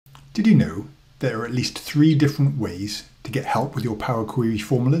Did you know there are at least 3 different ways to get help with your Power Query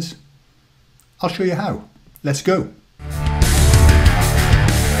formulas? I'll show you how. Let's go.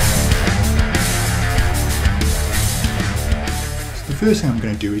 So the first thing I'm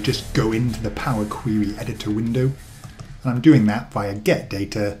going to do is just go into the Power Query Editor window, and I'm doing that via Get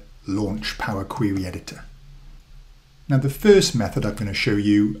Data, Launch Power Query Editor. Now the first method I'm going to show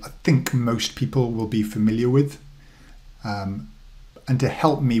you, I think most people will be familiar with. And to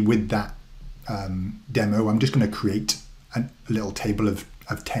help me with that demo, I'm just going to create a little table of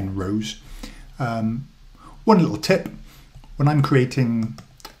 10 rows. One little tip, when I'm creating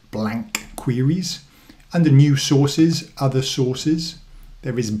blank queries, under new sources, other sources,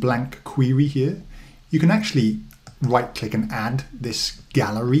 there is blank query here. You can actually right click and add this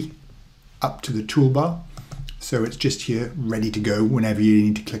gallery up to the toolbar. So it's just here ready to go whenever you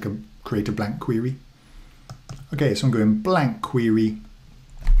need to create a blank query. Okay, so I'm going blank query,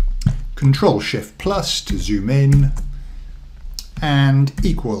 Control-Shift+ to zoom in, and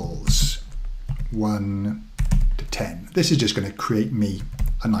equals 1 to 10. This is just going to create me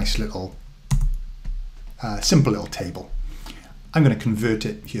a nice little, simple little table. I'm going to convert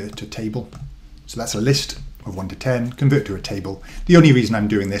it here to table. So that's a list of 1 to 10, convert to a table. The only reason I'm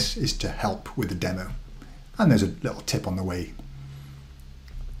doing this is to help with the demo. And there's a little tip on the way.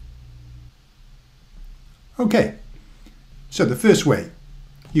 Okay, so the first way,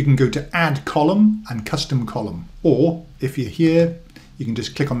 you can go to Add Column and Custom Column, or if you're here, you can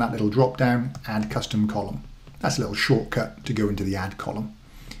just click on that little drop down, Add Custom Column. That's a little shortcut to go into the Add column.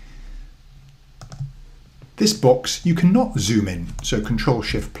 This box, you cannot zoom in, so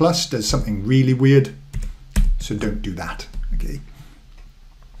Control-Shift+ does something really weird, so don't do that, okay?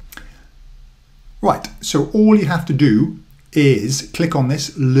 Right, so all you have to do is click on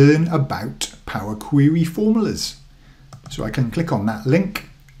this Learn About Power Query Formulas. So I can click on that link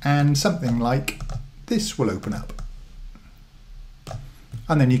and something like this will open up.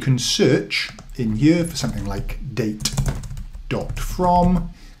 And then you can search in here for something like date.from,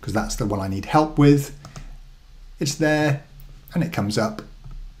 because that's the one I need help with. It's there and it comes up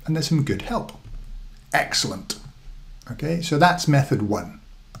and there's some good help. Excellent. Okay, so that's method 1,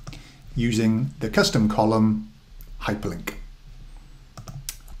 using the custom column hyperlink.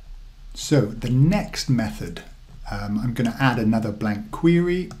 So the next method, I'm going to add another blank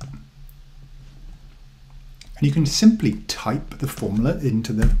query, and you can simply type the formula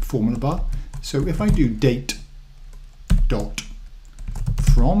into the formula bar. So if I do date.from,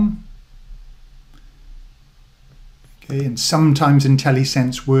 okay, and sometimes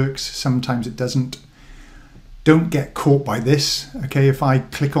IntelliSense works, sometimes it doesn't. Don't get caught by this, okay? If I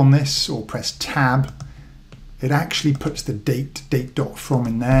click on this or press tab, it actually puts the date.from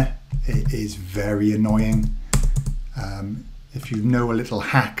in there. It is very annoying. If you know a little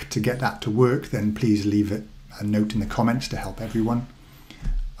hack to get that to work, then please leave it a note in the comments to help everyone.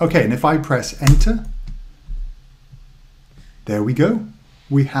 Okay, and if I press enter, there we go.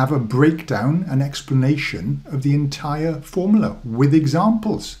 We have a breakdown, an explanation of the entire formula with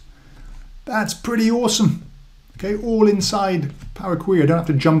examples. That's pretty awesome. Okay, all inside Power Query. I don't have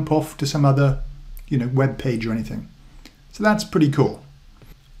to jump off to some other, web page or anything. So that's pretty cool.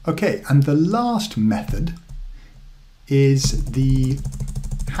 Okay, and the last method is the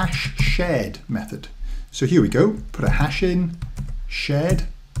hash shared method. So here we go, put a hash in, shared,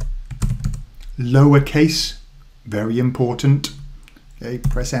 lowercase, very important. Okay,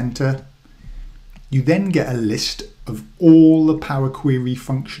 press enter. You then get a list of all the Power Query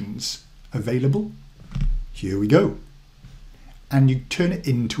functions available. Here we go. And you turn it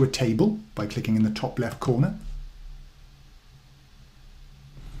into a table by clicking in the top left corner.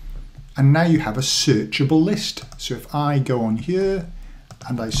 And now you have a searchable list. So if I go on here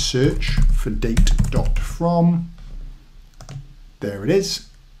and I search for date.from, there it is.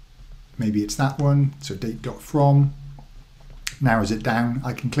 Maybe it's that one, so date.from. Narrows it down.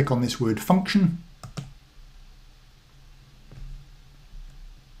 I can click on this word function.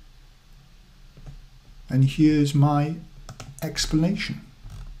 And here's my explanation.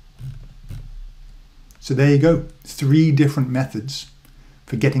 So there you go, 3 different methods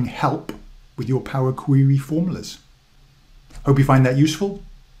for getting help with your Power Query formulas. Hope you find that useful.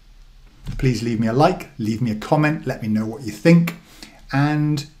 Please leave me a like, leave me a comment, let me know what you think,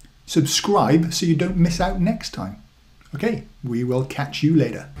 and subscribe so you don't miss out next time. Okay, we will catch you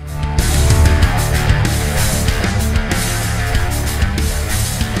later.